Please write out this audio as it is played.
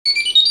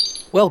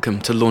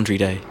Welcome to Laundry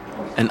Day,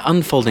 an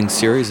unfolding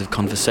series of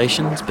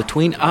conversations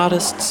between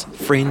artists,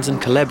 friends and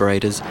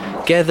collaborators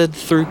gathered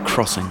through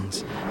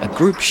Crossings, a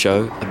group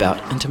show about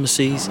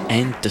intimacies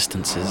and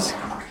distances.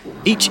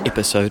 Each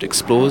episode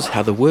explores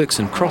how the works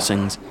in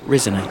Crossings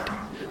resonate,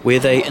 where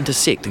they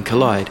intersect and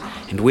collide,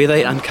 and where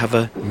they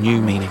uncover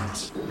new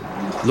meanings.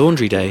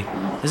 Laundry Day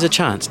is a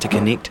chance to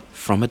connect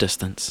from a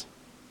distance.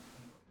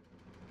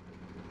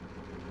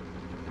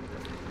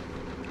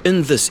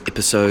 In this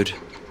episode,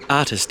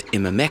 artist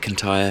Emma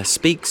McIntyre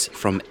speaks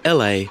from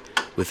LA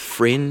with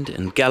friend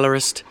and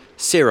gallerist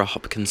Sarah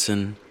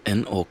Hopkinson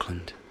in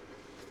Auckland.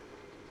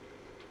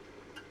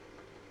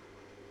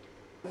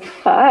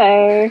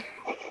 Hi.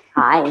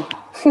 Hi.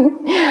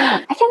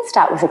 I can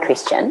start with a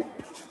question.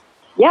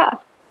 Yeah,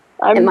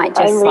 I'm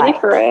ready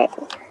for it.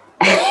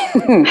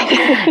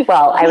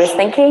 Well, I was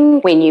thinking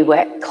when you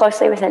work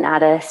closely with an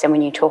artist and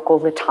when you talk all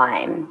the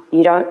time,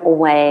 you don't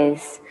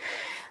always,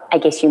 I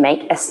guess you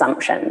make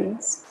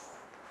assumptions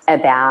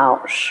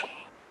about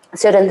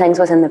certain things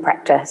within the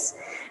practice,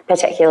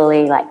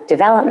 particularly like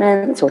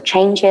developments or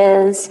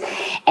changes.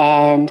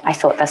 And I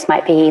thought this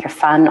might be a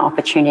fun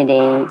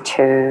opportunity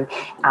to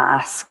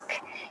ask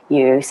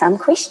you some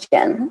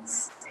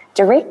questions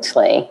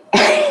directly.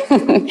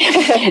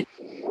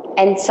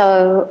 And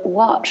so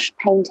what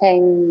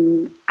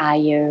painting are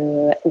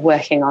you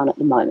working on at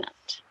the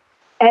moment?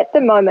 At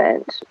the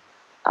moment,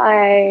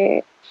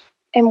 I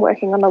am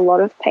working on a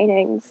lot of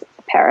paintings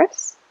for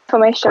Paris for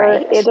my show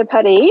Air de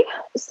Paris.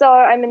 So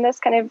I'm in this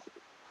kind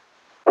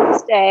of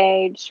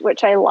stage,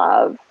 which I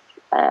love,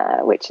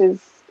 which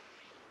is,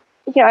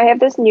 I have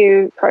this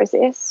new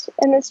process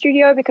in the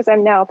studio because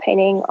I'm now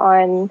painting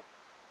on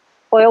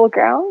oil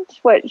ground,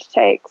 which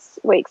takes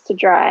weeks to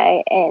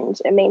dry, and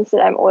it means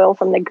that I'm oil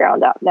from the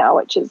ground up now,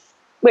 which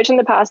in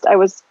the past I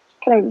was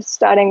kind of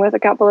starting with a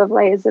couple of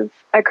layers of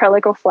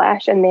acrylic or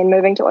flash and then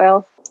moving to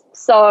oil.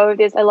 So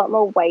there's a lot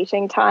more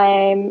waiting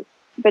time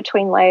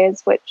between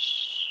layers,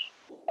 which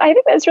I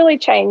think that's really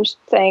changed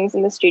things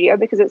in the studio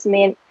because it's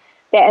meant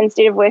that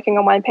instead of working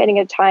on one painting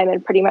at a time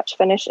and pretty much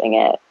finishing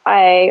it,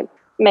 I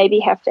maybe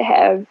have to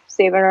have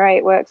 7 or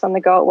 8 works on the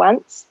go at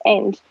once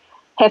and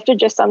have to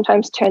just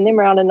sometimes turn them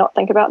around and not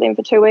think about them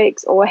for 2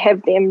 weeks, or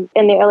have them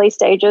in the early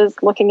stages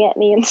looking at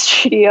me in the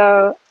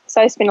studio.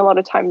 So I spend a lot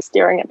of time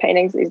staring at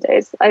paintings these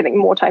days. I think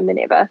more time than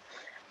ever.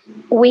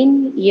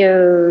 When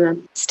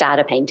you start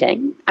a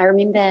painting, I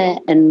remember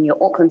in your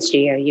Auckland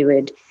studio you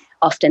would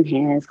often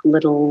have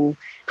little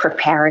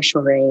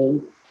preparatory,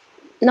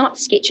 not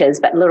sketches,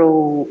 but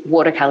little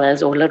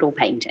watercolours or little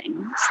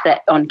paintings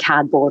that on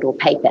cardboard or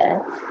paper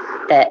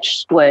that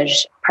would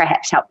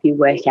perhaps help you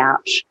work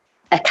out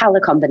a colour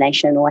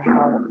combination or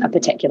how a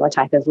particular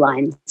type of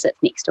line sits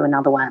next to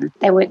another one.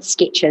 They weren't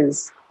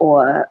sketches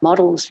or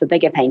models for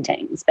bigger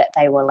paintings, but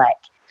they were like,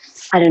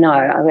 I don't know,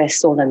 I always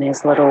saw them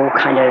as little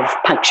kind of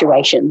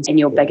punctuations in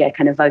your bigger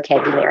kind of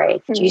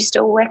vocabulary. Do you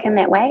still work in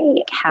that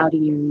way? How do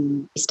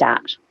you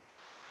start?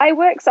 I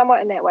work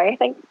somewhat in that way. I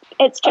think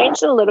it's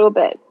changed a little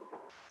bit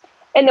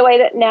in the way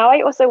that now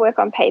I also work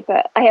on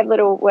paper. I have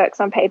little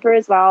works on paper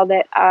as well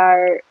that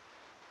are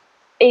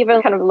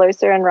even kind of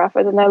looser and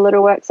rougher than the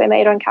little works I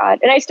made on card.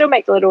 And I still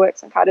make the little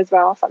works on card as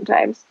well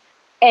sometimes.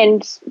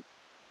 And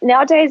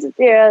nowadays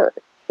there are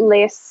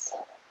less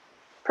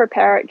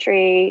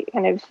preparatory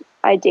kind of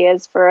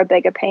ideas for a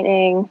bigger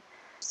painting.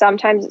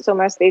 Sometimes it's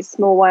almost these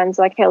small ones,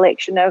 like a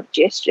collection of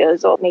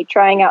gestures or me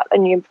trying out a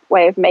new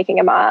way of making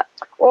a mark.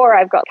 Or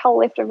I've got colour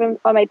left on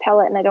my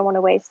palette and I don't want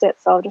to waste it,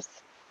 so I'll just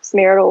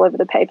smear it all over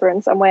the paper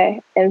in some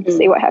way and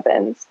see what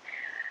happens.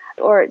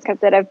 Or it's kind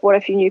of that I've bought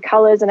a few new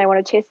colours and I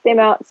want to test them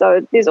out.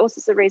 So there's all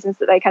sorts of reasons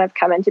that they kind of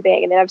come into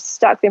being. And then I've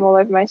stuck them all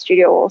over my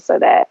studio wall so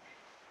that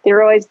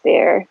they're always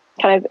there,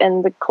 kind of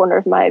in the corner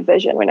of my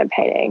vision when I'm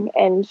painting.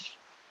 And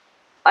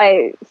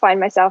I find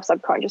myself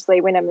subconsciously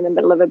when I'm in the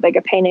middle of a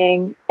bigger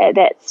painting at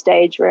that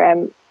stage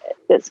where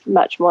it's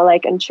much more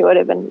like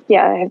intuitive, and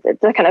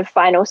the kind of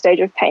final stage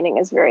of painting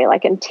is very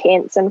like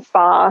intense and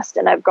fast,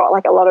 and I've got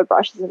like a lot of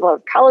brushes and a lot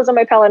of colours on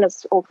my palette and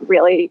it's all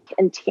really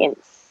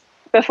intense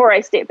before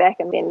I step back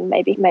and then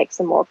maybe make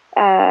some more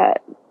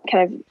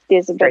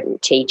there's a bit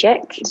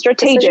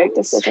strategic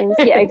decisions.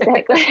 Yeah,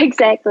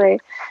 exactly.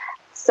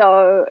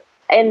 So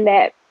in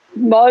that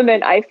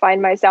moment I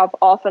find myself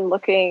often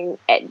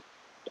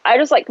I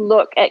just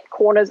look at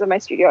corners of my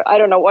studio. I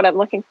don't know what I'm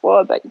looking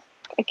for, but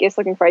I guess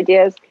looking for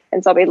ideas.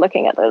 And so I'll be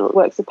looking at the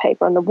works of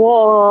paper on the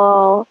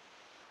wall.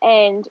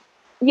 And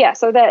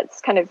so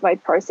that's kind of my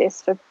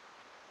process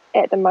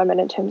at the moment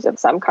in terms of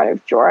some kind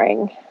of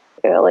drawing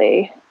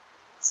early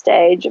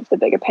stage of the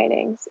bigger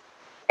paintings.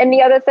 And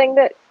the other thing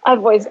that I've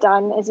always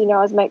done, as you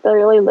know, is make the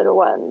really little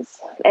ones,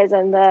 as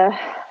in the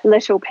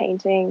little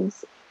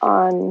paintings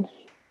on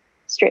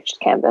stretched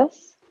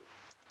canvas,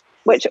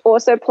 which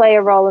also play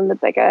a role in the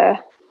bigger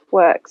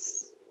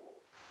works,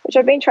 which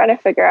I've been trying to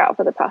figure out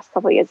for the past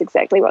couple of years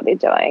exactly what they're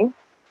doing.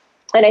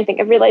 And I think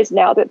I've realized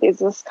now that there's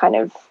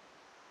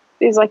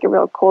like a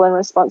real call and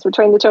response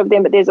between the two of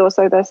them, but there's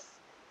also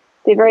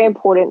they're very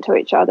important to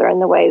each other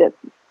in the way that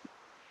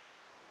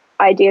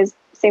ideas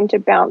seem to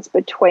bounce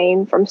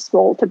between from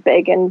small to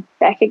big and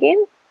back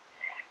again.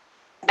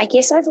 I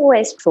guess I've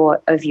always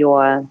thought of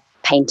your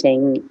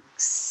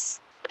paintings,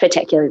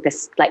 particularly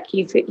this, like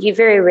you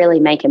very rarely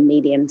make a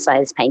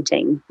medium-sized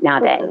painting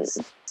nowadays.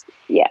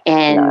 Yeah.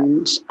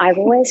 And I've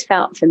always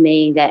felt for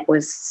me that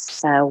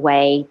was a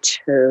way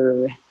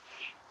to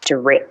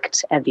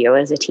direct a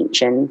viewer's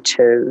attention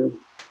to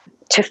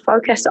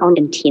focus on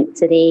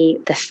intensity,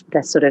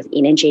 the sort of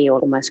energy or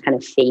almost kind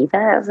of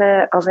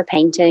fever of a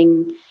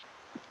painting,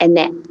 and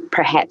that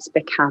perhaps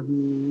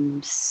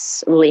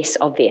becomes less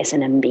obvious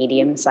in a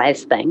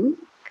medium-sized thing.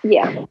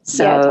 Yeah.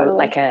 So totally.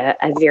 like a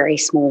very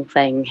small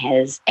thing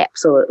has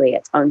absolutely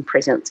its own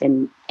presence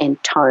and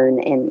tone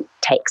and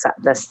takes up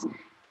this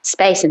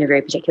space in a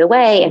very particular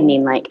way. And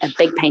then like a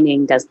big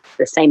painting does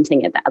the same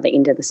thing at the other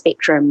end of the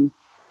spectrum.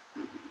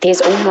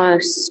 There's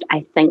almost,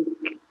 I think,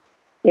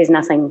 there's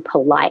nothing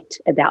polite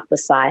about the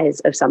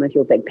size of some of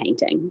your big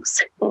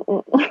paintings.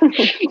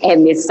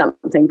 And there's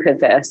something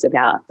perverse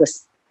about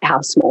this,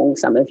 how small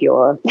some of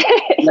your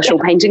little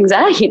paintings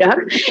are, you know.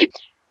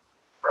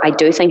 I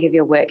do think of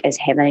your work as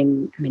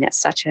having, I mean, it's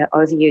such an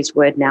overused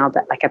word now,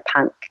 but like a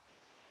punk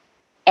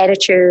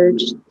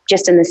attitude,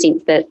 just in the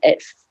sense that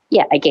it,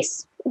 I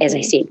guess, as I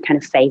said, kind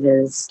of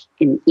favours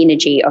an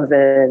energy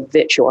over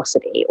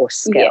virtuosity or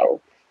skill.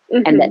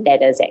 And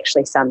that is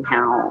actually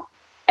somehow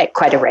at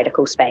quite a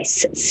radical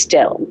space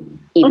still,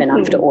 even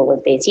after all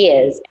of these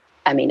years.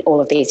 I mean,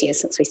 all of these years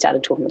since we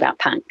started talking about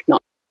punk,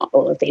 not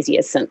all of these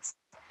years since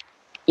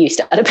you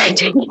started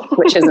painting,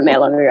 which isn't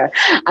that long ago.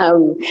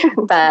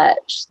 But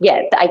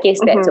yeah, I guess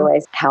that's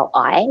always how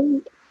I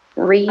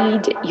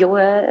read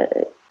your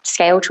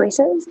scale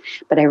choices,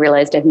 but I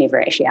realised I've never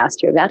actually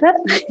asked you about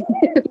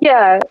it.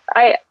 Yeah,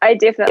 I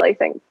definitely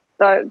think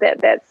though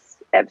that's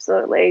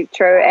absolutely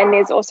true. And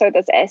there's also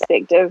this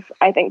aspect of,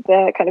 I think,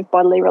 the kind of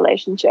bodily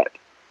relationship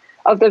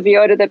of the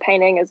viewer to the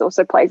painting is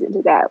also plays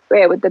into that,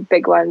 where with the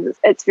big ones,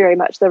 it's very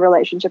much the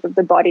relationship of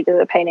the body to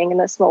the painting, and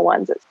the small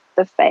ones, it's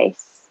the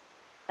face.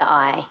 The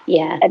eye,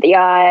 yeah. At the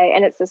eye,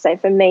 and it's the same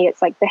for me,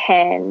 it's like the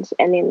hand,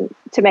 and then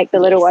to make the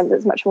little ones,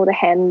 it's much more the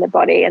hand and the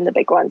body, and the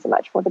big ones are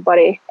much more the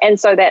body. And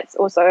so that's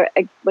also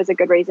was a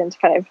good reason to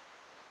kind of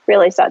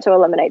really start to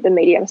eliminate the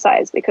medium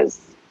size, because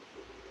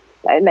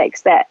it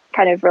makes that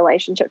kind of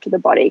relationship to the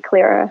body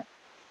clearer.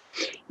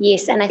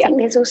 Yes, and I think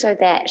there's also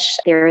that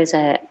there is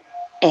a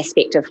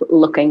aspect of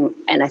looking,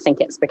 and I think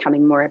it's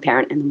becoming more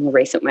apparent in the more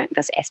recent work,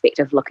 this aspect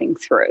of looking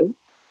through.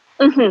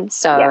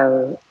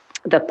 So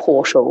the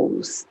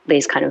portals,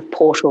 these kind of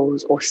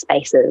portals or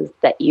spaces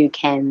that you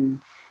can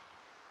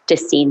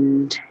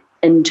descend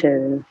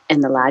into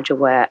in the larger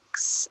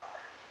works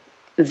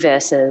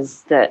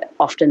versus the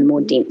often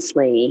more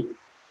densely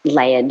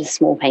layered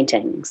small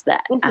paintings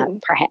that are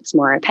perhaps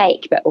more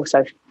opaque, but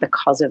also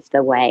because of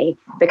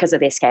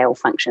their scale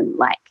function,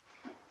 like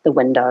the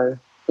window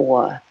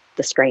or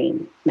the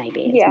screen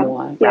maybe is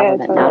more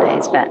relevant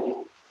nowadays. But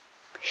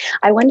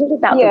I wondered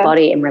about the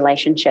body in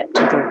relationship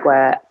to the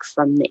work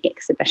from the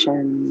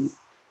exhibition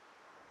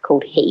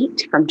called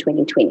Heat from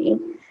 2020.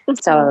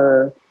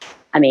 So,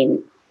 I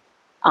mean,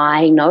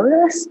 I know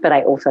this, but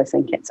I also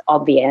think it's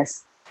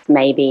obvious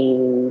maybe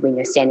when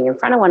you're standing in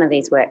front of one of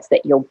these works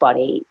that your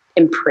body,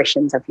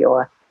 impressions of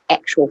your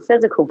actual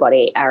physical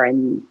body are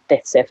in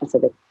the surface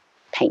of the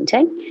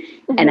painting.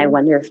 And I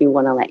wonder if you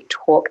want to like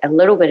talk a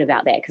little bit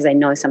about that, because I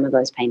know some of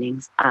those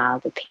paintings are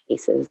the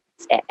pieces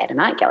at an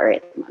art gallery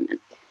at the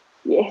moment.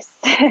 Yes.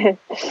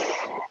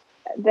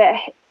 The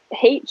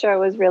Heat show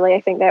was really,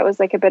 I think that was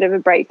like a bit of a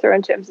breakthrough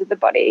in terms of the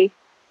body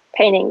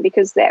painting,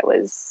 because that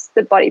was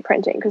the body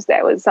printing, because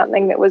that was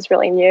something that was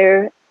really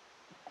new.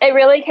 It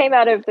really came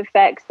out of the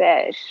fact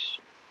that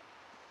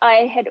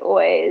I had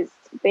always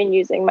been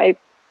using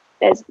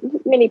as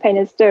many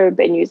painters do,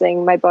 been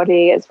using my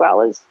body as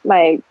well as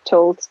my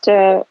tools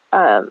to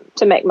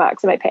make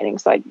marks in my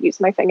paintings. So I'd use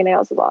my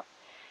fingernails a lot,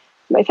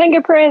 my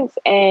fingerprints,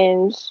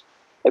 and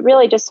it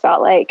really just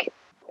felt like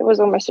it was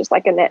almost just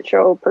like a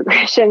natural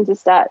progression to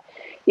start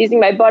using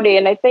my body.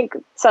 And I think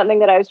something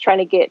that I was trying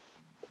to get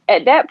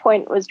at that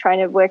point was trying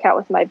to work out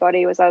with my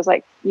body was I was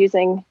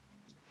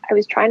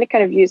trying to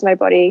kind of use my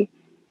body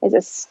as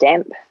a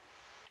stamp.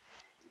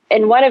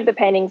 In one of the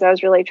paintings, I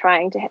was really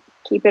trying to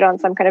keep it on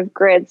some kind of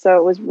grid, so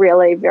it was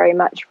really very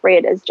much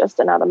read as just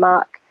another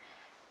mark.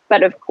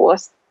 But of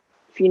course,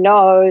 if you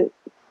know,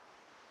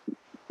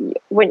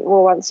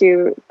 once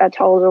you are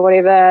told or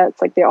whatever,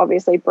 it's like they're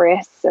obviously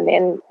breasts, and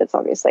then it's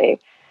obviously,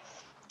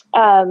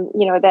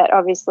 that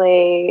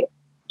obviously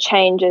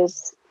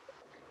changes,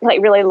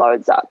 like really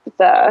loads up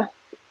the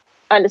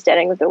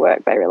understanding of the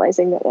work by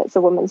realizing that it's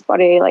a woman's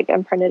body, like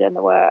imprinted in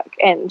the work.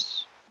 And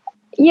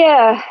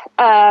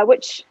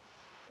which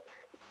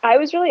I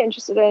was really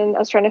interested in. I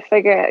was trying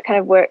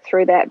to work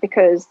through that,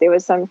 because there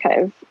was some kind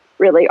of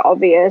really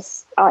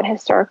obvious art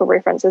historical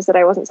references that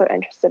I wasn't so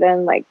interested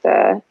in, like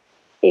the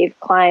Eve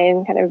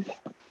Klein kind of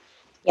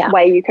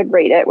way you could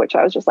read it, which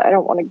I was just like, I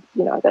don't want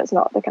to, that's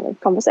not the kind of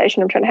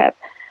conversation I'm trying to have.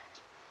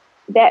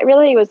 That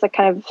really was the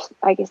kind of,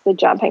 I guess, the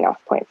jumping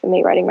off point for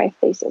me writing my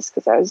thesis,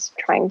 because I was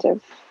trying to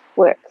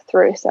work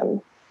through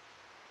some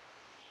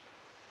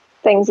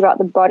things about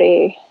the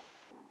body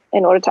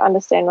in order to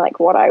understand like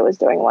what I was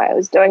doing, why I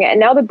was doing it. And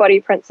now the body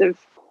prints have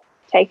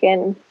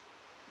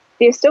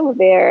they're still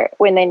there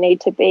when they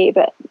need to be,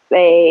 but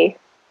they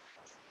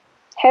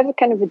have a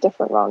kind of a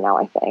different role now,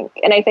 I think.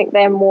 And I think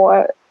they're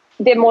more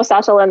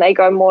subtle, and they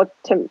go more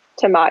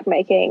to mark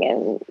making,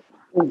 and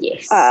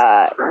Yes.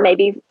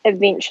 maybe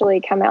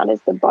eventually come out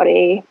as the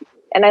body.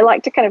 And I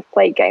like to kind of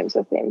play games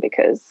with them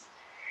because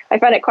I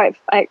find it quite,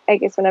 I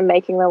guess when I'm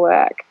making the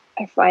work,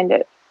 I find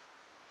it,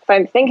 if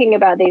I'm thinking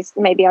about these,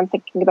 maybe I'm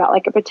thinking about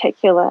like a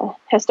particular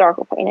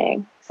historical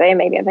painting. Say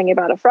maybe I'm thinking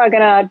about a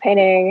Fragonard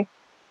painting,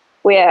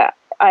 where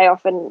I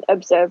often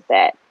observe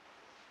that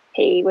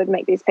he would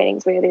make these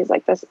paintings where there's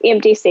like this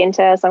empty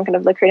center, some kind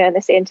of lacuna in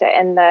the center,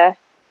 and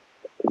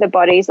the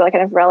bodies are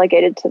kind of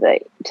relegated to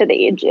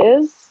the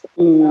edges.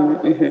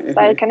 Mm-hmm. So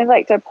I kind of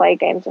like to play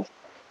games with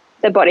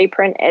the body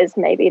print as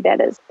maybe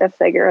that is the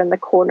figure in the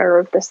corner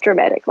of this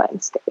dramatic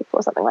landscape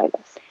or something like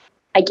this.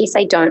 I guess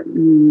I don't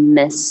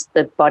miss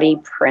the body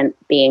print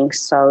being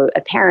so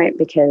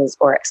apparent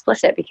or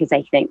explicit, because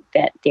I think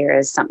that there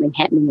is something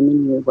happening in the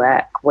new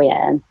work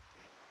where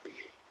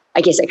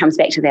I guess it comes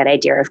back to that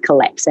idea of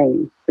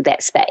collapsing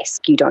that space.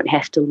 You don't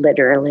have to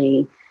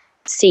literally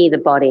see the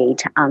body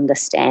to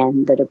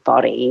understand that a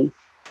body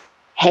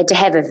had to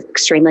have an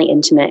extremely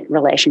intimate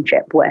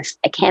relationship with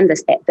a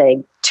canvas that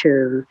big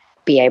to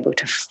be able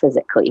to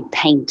physically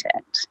paint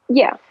it.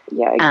 Yeah,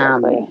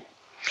 exactly.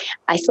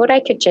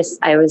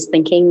 I was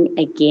thinking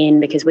again,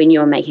 because when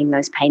you were making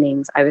those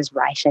paintings, I was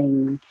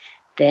writing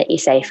the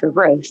essay for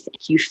Ruth.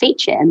 You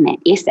feature in that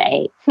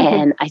essay,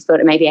 and I thought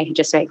maybe I could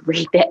just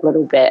read that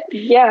little bit.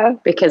 Yeah.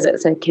 Because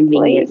it's a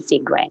convenient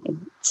segue.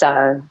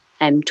 So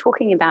I'm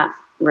talking about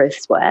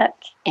Ruth's work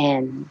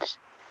and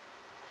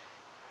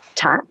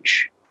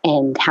touch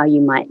and how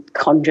you might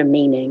conjure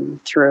meaning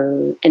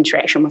through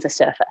interaction with a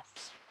surface.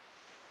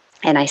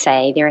 And I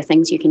say there are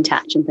things you can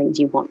touch and things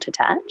you want to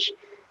touch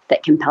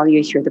that compel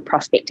you through the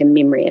prospect and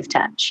memory of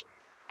touch.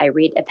 I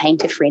read a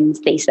painter friend's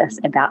thesis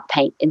about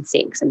paint and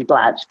sex and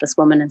blood. This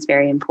woman is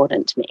very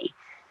important to me.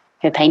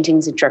 Her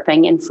paintings are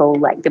dripping and full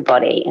like the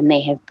body, and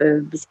they have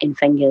boobs and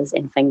fingers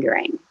and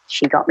fingering.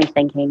 She got me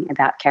thinking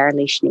about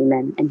Carolee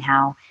Schneemann and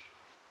how,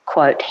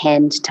 quote,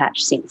 hand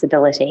touch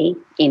sensibility,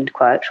 end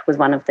quote, was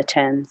one of the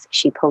terms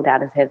she pulled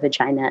out of her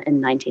vagina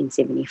in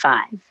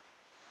 1975.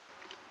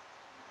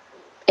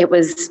 It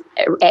was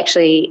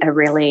actually a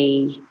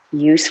really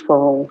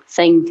useful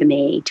thing for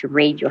me to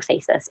read your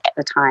thesis at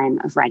the time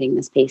of writing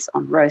this piece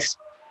on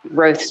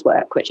Ruth's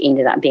work, which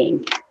ended up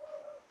being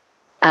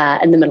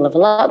in the middle of a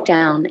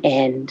lockdown,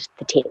 and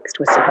the text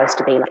was supposed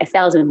to be like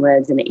 1,000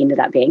 words and it ended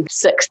up being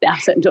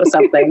 6,000 or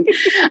something.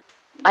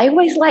 I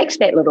always liked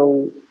that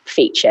little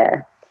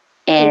feature.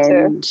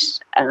 And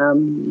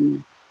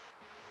I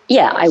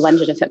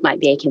wondered if it might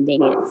be a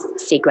convenient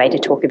segue to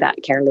talk about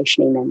Carolee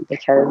Schneemann,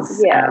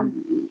 because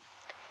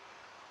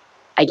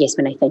I guess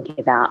when I think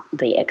about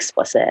the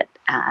explicit,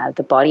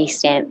 the body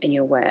stamp in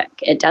your work,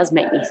 it does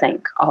make me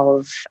think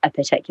of a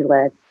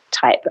particular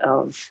type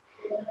of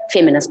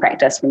feminist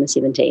practice from the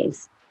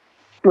 70s,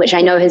 which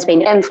I know has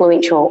been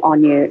influential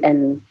on you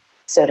in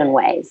certain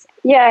ways.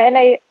 Yeah, and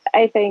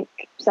I think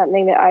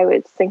something that I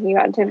was thinking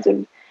about in terms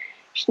of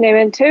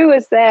Schneemann too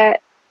is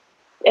that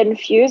in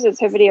Fuses,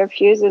 her video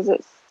Fuses,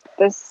 it's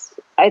this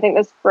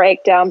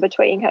breakdown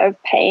between kind of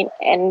paint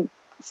and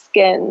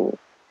skin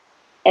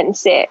and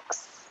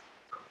sex.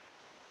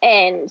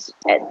 And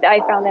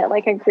I found that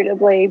like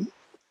incredibly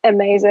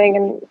amazing,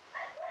 and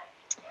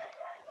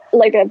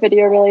like that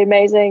video really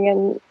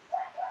amazing,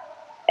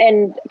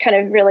 and kind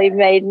of really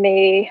made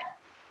me,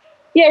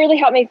 really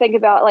helped me think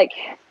about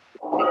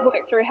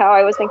work through how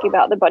I was thinking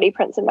about the body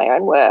prints in my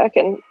own work.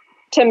 And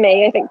to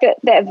me, I think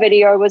that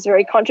video was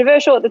very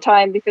controversial at the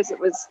time because it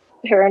was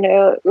her and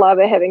her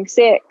lover having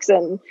sex,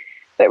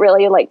 but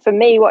really like for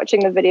me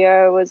watching the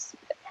video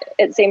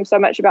it seemed so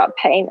much about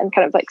paint and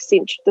kind of like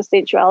the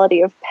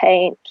sensuality of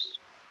paint.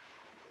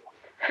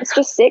 It's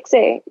just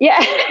sexy.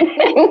 Yeah.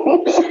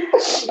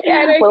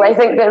 Well, I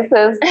think this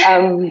is,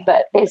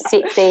 but there's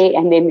sexy,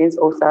 and then there's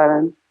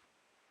also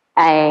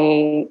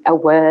a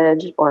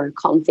word or a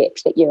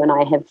concept that you and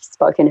I have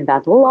spoken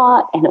about a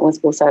lot, and it was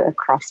also a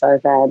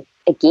crossover,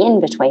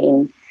 again,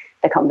 between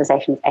the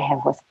conversations I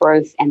have with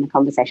Ruth and the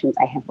conversations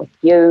I have with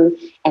you,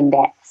 and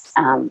that's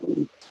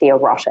the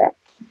erotic.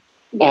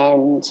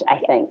 And I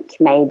think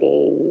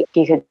maybe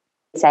you could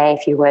say a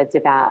few words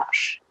about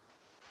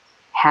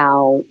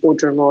how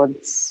Audre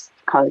Lorde's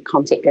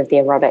concept of the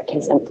erotic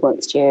has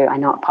influenced you. I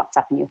know it pops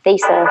up in your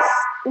thesis,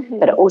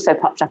 but it also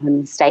popped up in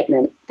the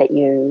statement that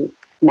you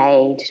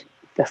made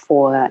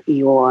before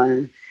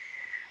your,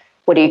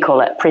 what do you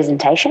call it,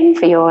 presentation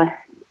for your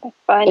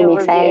final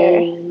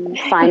MFA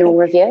review. Final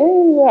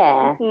review?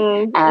 Yeah.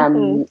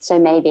 So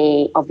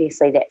maybe,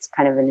 obviously, that's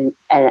kind of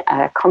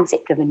a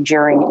concept of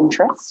enduring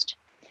interest.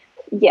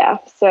 Yeah,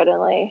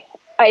 certainly.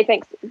 I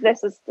think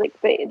this is like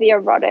the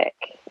erotic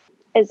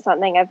is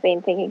something I've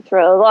been thinking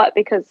through a lot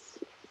because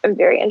I'm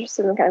very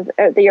interested in kind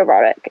of the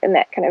erotic and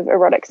that kind of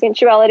erotic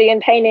sensuality in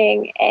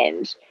painting,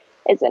 and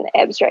as an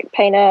abstract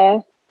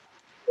painter,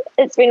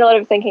 it's been a lot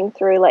of thinking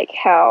through like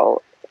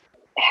how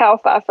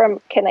far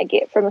from can I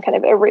get from kind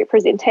of a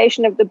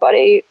representation of the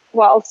body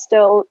while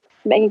still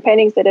making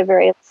paintings that are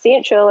very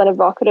sensual and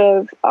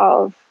evocative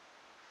of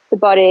the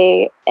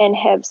body and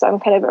have some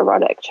kind of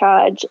erotic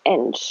charge.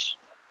 And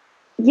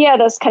yeah,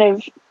 this kind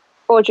of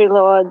Audre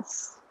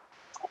Lorde's,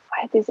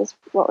 there's this,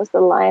 what was the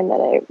line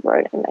that I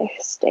wrote in my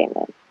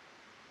statement?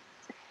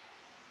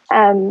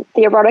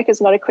 The erotic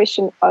is not a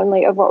question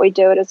only of what we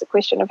do, it is a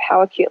question of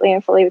how acutely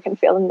and fully we can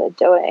feel in the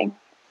doing.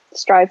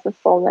 Strive for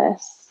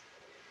fullness.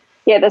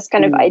 Yeah, this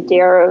kind of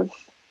idea of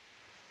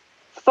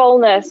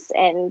fullness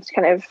and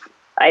kind of,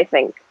 I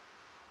think,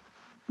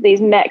 these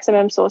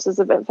maximum sources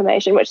of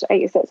information, which I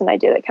guess that's an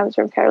idea that comes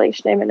from Carolee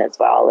Schneemann as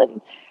well.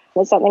 And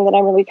it's something that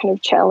I'm really kind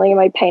of channeling in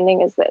my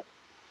painting is that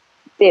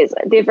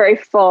they're very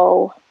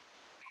full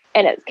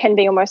and it can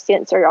be almost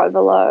sensory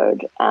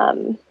overload.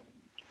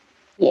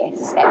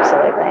 Yes,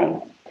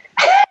 absolutely.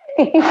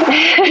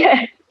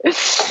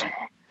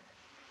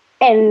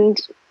 And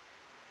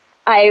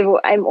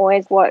I'm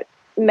always what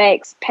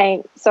makes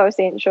paint so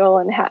essential,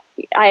 and how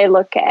I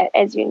look at,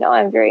 as you know,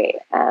 I'm very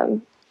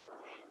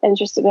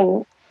interested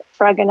in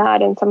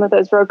Fragonard and some of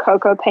those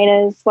Rococo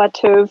painters,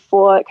 Watteau,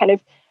 for kind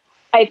of,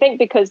 I think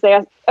because they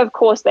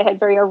had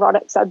very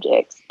erotic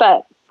subjects,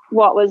 but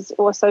what was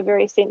also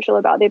very essential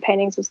about their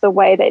paintings was the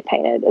way they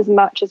painted as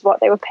much as what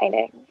they were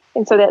painting.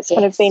 And so that's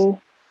kind of been,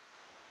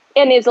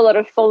 and there's a lot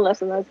of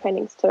fullness in those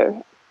paintings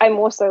too. I'm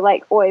also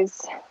like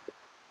always,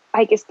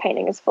 I guess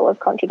painting is full of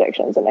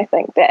contradictions, and I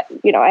think that,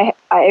 you know,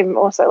 I'm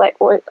also like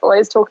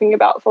always talking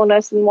about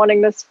fullness and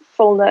wanting this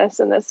fullness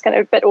and this kind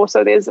of, but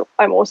also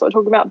I'm also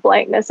talking about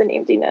blankness and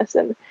emptiness,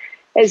 and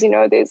as you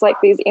know, there's like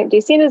these empty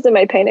centers in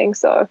my painting,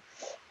 so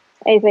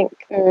I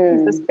think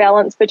there's this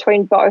balance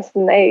between both,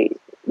 and they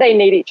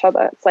need each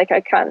other. It's like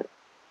I can't,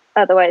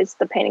 otherwise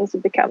the paintings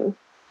would become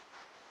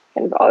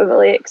kind of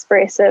overly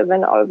expressive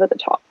and over the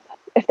top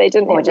if they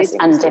didn't, or just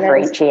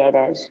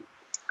undifferentiated.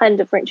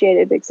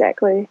 Undifferentiated,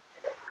 exactly.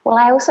 Well,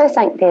 I also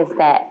think there's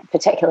that,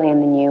 particularly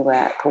in the new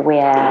work,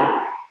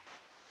 where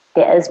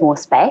there is more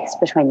space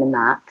between the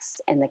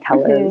marks and the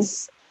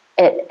colours.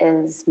 It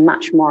is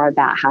much more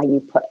about how you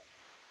put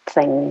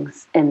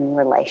things in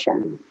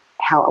relation,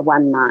 how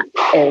one mark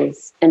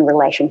is in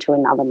relation to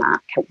another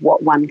mark,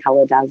 what one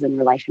colour does in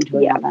relation to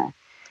another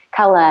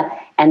colour,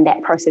 and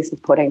that process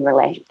of putting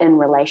in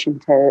relation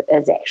to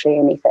is actually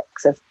an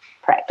ethics of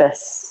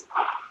practice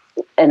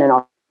in and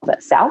of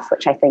itself,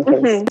 which I think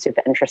is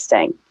super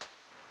interesting.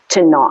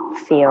 To not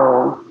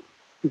feel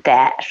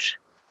that,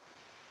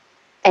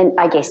 and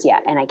I guess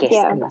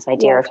in this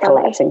idea of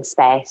collapsing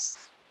space,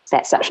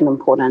 that's such an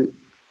important,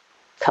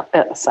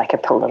 it's like a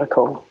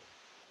political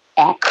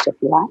act, if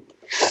you like.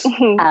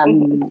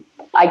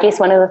 I guess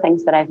one of the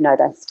things that I've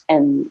noticed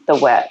in the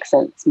work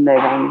since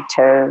moving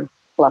to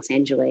Los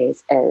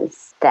Angeles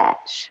is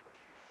that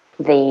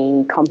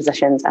the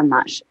compositions are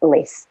much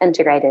less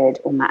integrated,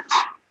 or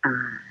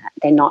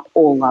they're not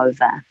all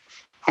over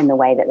in the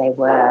way that they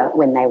were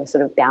when they were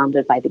sort of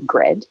bounded by the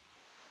grid.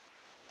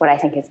 What I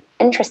think is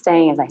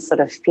interesting is I sort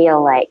of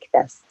feel like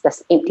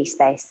this empty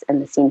space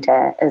in the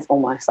centre is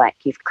almost like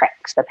you've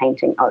cracked the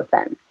painting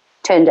open,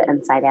 turned it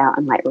inside out,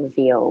 and like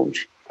revealed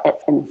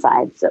its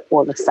insides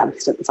or the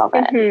substance of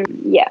it.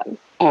 Yeah.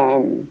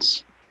 And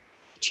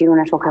do you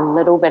want to talk a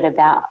little bit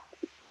about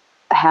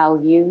how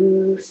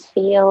you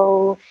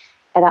feel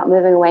about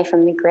moving away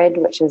from the grid,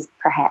 which is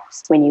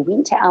perhaps when you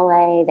went to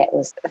LA, that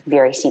was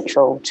very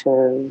central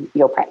to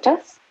your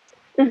practice?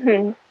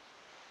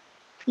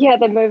 Yeah,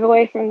 the move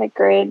away from the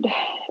grid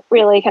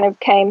really kind of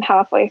came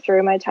halfway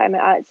through my time at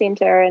Art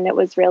Centre, and it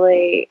was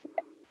really,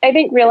 I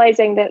think,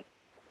 realizing that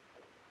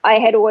I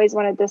had always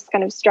wanted this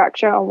kind of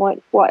structure on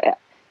what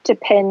to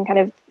pin kind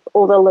of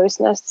all the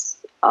looseness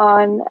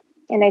on,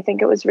 and I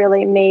think it was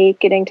really me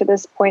getting to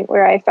this point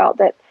where I felt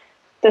that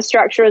the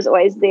structure is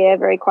always there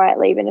very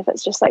quietly, even if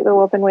it's just like the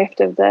warp and weft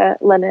of the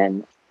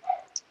linen.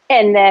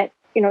 And that,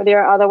 you know,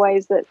 there are other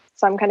ways that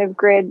some kind of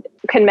grid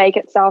can make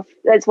its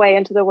way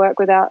into the work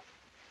without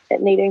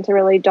it needing to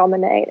really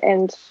dominate.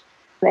 And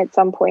at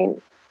some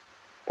point,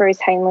 Bruce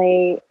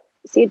Hanley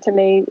said to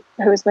me,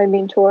 who was my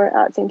mentor at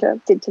Art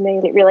Centre, said to me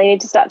that you really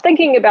need to start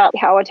thinking about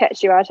how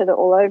attached you are to the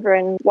all over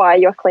and why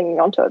you're clinging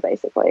onto it,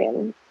 basically.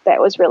 And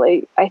that was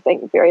really, I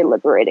think, very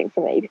liberating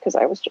for me, because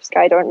I was just,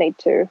 I don't need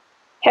to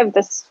have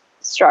this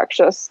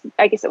structure.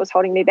 I guess it was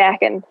holding me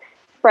back, and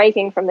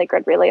breaking from the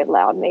grid really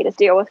allowed me to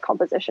deal with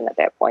composition at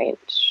that point.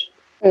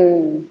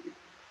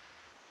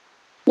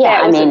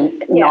 Yeah, I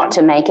mean, not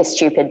to make a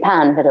stupid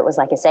pun, but it was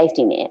like a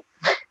safety net.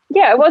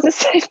 Yeah, it was a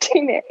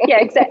safety net. Yeah,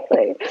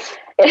 exactly.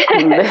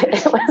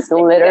 It was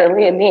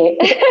literally a net.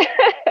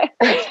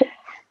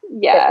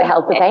 Yeah. It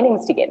held the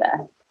paintings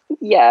together.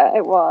 Yeah,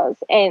 it was.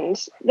 And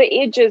the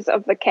edges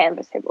of the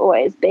canvas have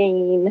always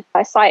been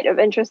a site of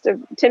interest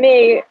to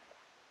me.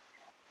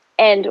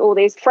 And all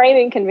these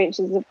framing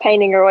conventions of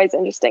painting are always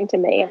interesting to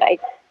me. And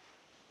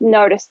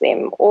notice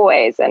them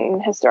always in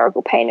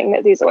historical painting,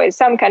 that there's always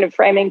some kind of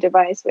framing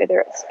device,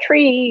 whether it's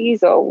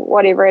trees or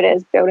whatever it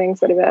is, buildings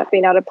that have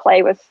been able to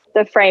play with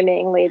the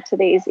framing led to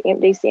these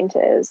empty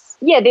centers.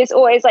 Yeah, there's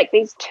always like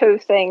these two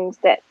things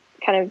that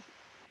kind of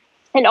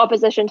in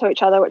opposition to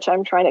each other, which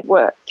I'm trying to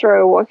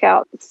work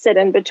out, sit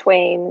in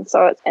between.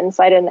 So it's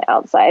inside and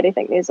outside. I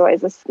think there's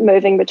always this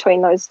moving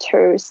between those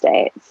two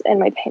states in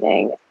my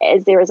painting,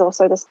 as there is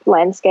also this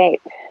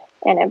landscape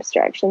and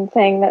abstraction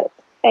thing that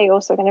they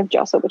also kind of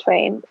jostle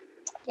between.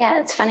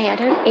 Yeah, it's funny. I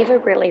don't ever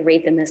really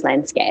read them as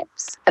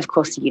landscapes. Of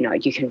course, you know,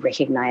 you can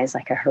recognize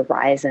like a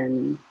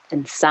horizon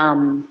in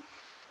some,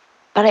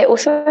 but I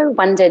also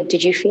wondered,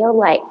 did you feel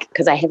like,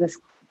 because I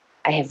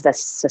have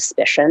this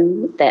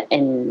suspicion that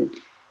in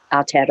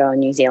Aotearoa,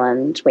 New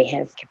Zealand, we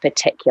have a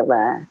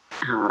particular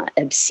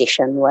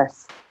obsession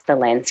with the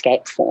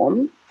landscape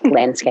form,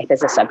 landscape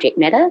as a subject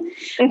matter.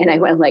 Mm-hmm. And I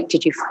went like,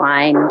 did you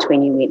find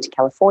when you went to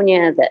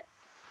California that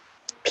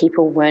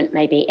people weren't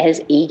maybe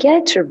as eager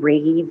to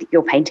read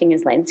your painting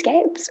as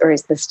landscapes, or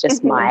is this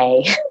just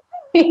my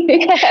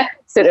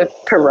sort of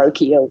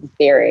parochial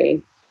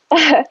theory?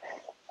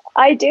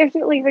 I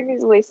definitely think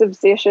there's less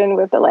obsession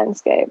with the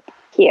landscape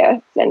here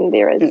than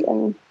there is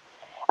in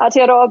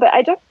Aotearoa, but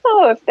I don't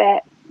know if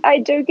that, I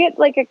do get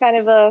like a kind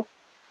of a,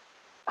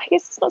 I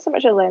guess it's not so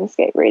much a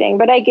landscape reading,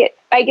 but I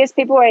guess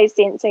people are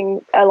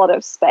sensing a lot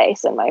of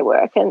space in my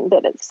work, and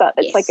that it's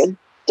like a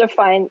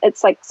defined,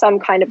 it's like some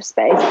kind of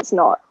space.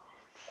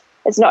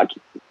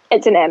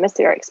 It's an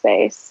atmospheric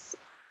space.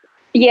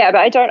 Yeah,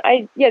 but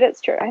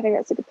that's true. I think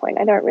that's a good point.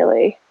 I don't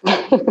really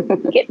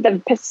get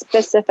the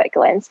specific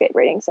landscape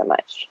reading so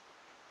much.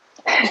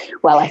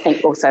 Well, I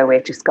think also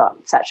we've just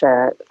got such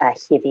a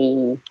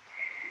heavy,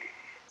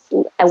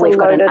 and we've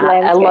got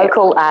a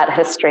local art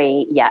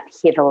history,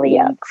 heavily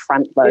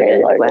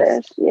front-loaded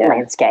with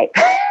landscape.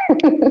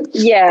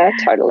 Yeah,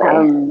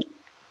 totally.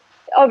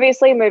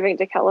 Obviously, moving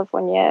to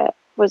California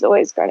was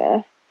always going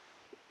to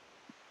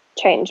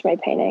change my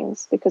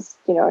paintings because,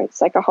 you know,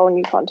 it's like a whole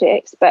new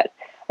context. But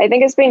I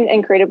think it's been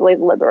incredibly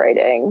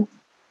liberating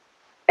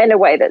in a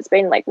way that's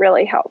been like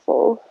really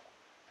helpful,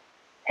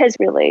 has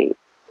really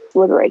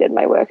liberated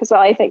my work as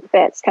well. I think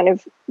that's kind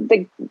of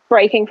the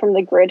breaking from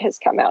the grid has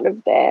come out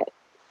of that.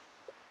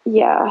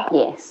 Yeah.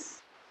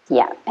 Yes.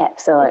 Yeah,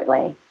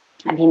 absolutely.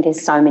 I mean,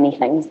 there's so many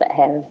things that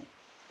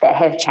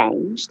have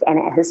changed, and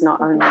it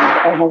hasn't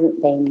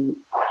been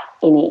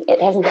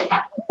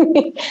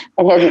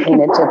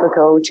a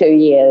typical 2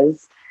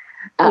 years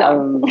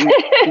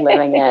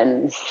living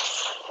in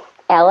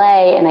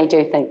LA, and I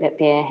do think that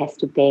there has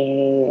to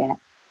be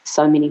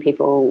so many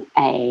people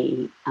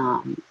a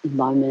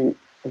moment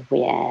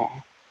where,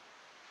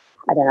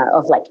 I don't know,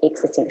 of like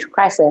existential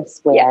crisis,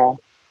 where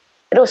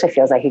it also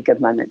feels like a good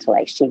moment to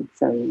like shed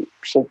the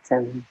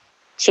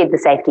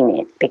safety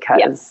net,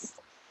 because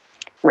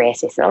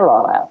reassess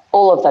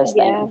all of those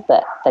things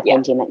that the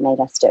pandemic made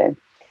us do.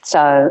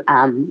 So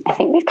I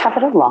think we've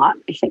covered a lot.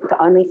 I think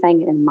the only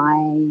thing in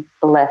my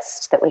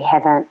list that we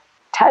haven't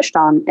touched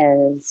on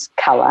is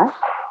colour.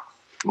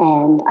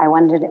 And I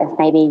wondered if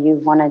maybe you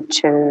wanted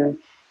to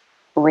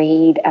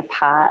read a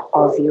part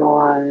of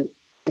the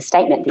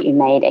statement that you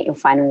made at your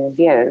final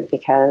review,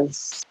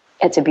 because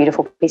it's a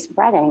beautiful piece of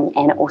writing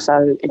and it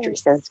also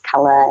addresses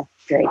colour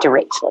very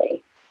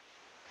directly.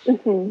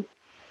 Mm-hmm.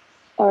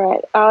 All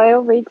right,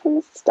 I'll read from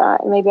the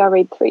start, and maybe I'll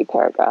read 3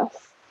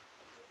 paragraphs.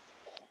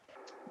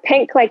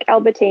 Pink like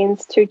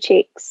Albertine's 2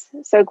 cheeks,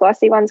 so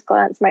glossy one's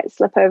glance might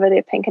slip over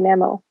their pink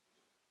enamel.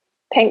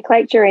 Pink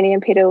like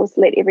geranium petals,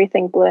 let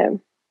everything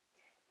bloom.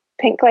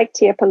 Pink like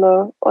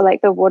Tiepolo, or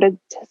like the watered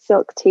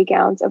silk tea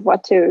gowns of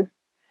Watu.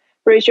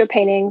 Rouge your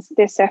paintings,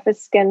 their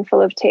surface skin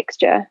full of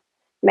texture,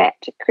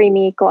 matte,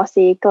 creamy,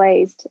 glossy,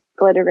 glazed,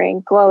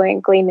 glittering, glowing,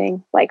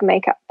 gleaming, like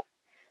makeup.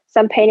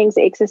 Some paintings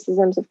are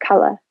exorcisms of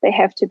colour, they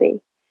have to be,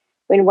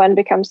 when one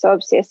becomes so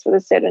obsessed with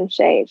a certain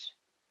shade.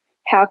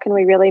 How can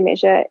we really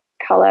measure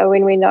colour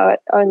when we know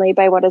it only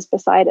by what is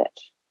beside it?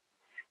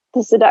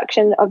 The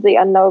seduction of the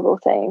unknowable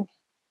thing.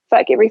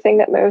 Fuck everything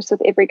that moves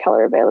with every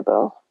colour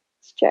available.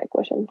 It's Jack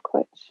Whittam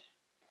quote.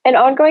 An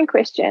ongoing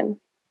question.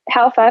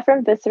 How far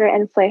from viscera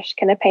and flesh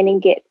can a painting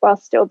get while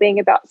still being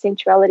about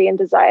sensuality and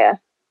desire?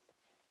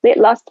 Let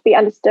lust be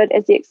understood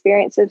as the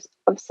experiences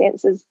of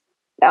senses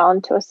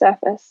bound to a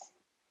surface.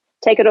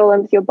 Take it all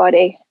in with your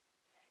body.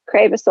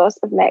 Crave a source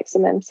of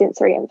maximum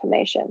sensory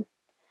information.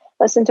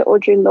 Listen to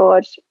Audre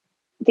Lorde.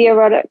 The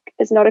erotic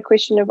is not a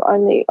question of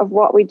only of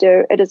what we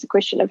do, it is a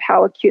question of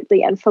how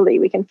acutely and fully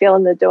we can feel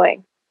in the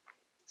doing.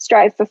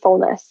 Strive for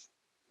fullness.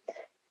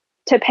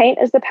 To paint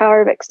is the power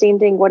of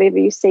extending whatever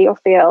you see or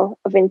feel,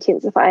 of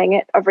intensifying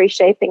it, of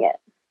reshaping it.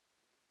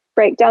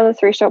 Break down the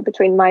threshold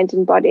between mind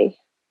and body.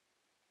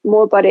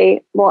 More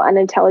body, more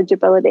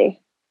unintelligibility.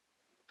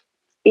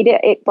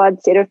 Edith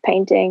Ekblad said of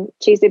painting,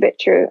 cheesy but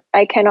true,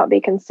 I cannot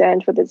be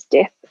concerned with its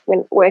death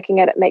when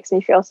working at it makes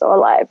me feel so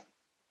alive.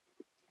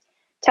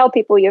 Tell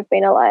people you've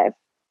been alive.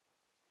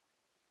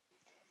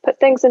 Put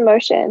things in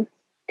motion,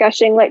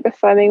 gushing like the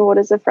foaming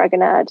waters of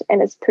Fragonard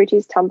and its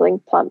pooties tumbling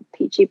plump,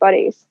 peachy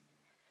bodies.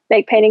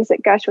 make paintings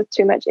that gush with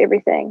too much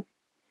everything.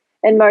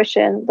 In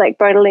motion, like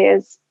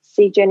Baudelaire's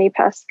sea journey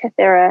past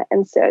Cythera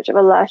in search of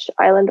a lush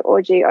island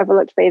orgy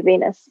overlooked by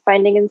Venus,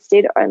 finding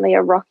instead only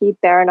a rocky,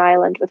 barren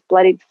island with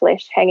bloodied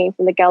flesh hanging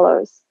from the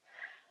gallows.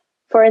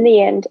 For in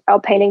the end, our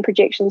painting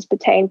projections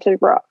pertain to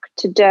rock,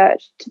 to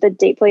dirt, to the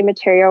deeply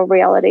material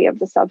reality of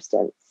the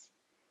substance.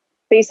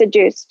 Be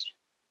seduced.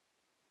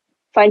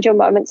 Find your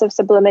moments of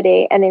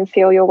sublimity and then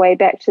feel your way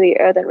back to the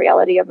earthen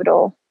reality of it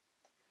all.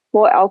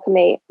 More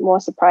alchemy,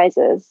 more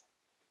surprises.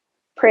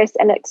 Press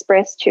and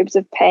express tubes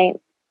of paint,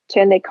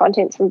 turn their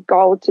contents from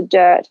gold to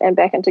dirt and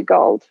back into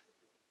gold.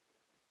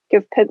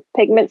 Give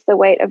pigments the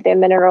weight of their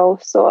mineral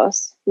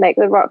source, make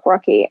the rock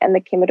rocky and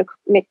the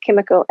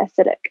chemical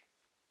acidic.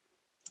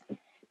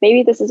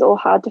 Maybe this is all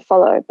hard to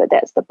follow, but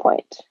that's the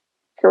point.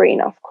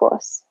 Karina, of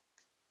course.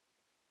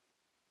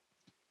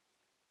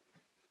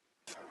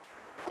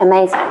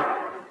 Amazing.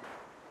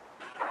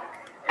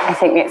 I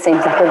think that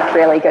seems like a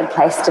really good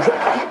place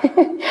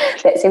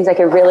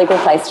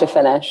to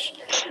finish.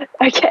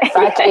 Okay.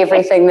 Write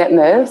everything that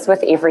moves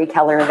with every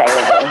colour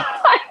available.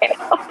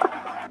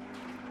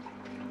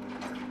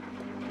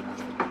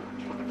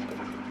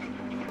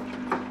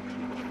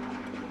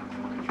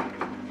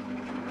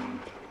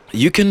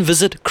 You can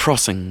visit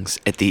Crossings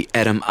at the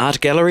Adam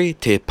Art Gallery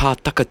Te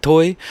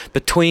Pātakatoi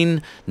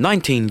between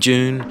 19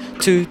 June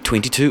to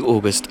 22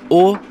 August,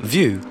 or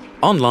view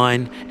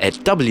online at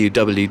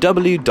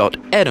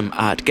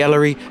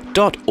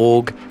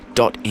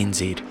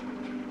www.adamartgallery.org.nz.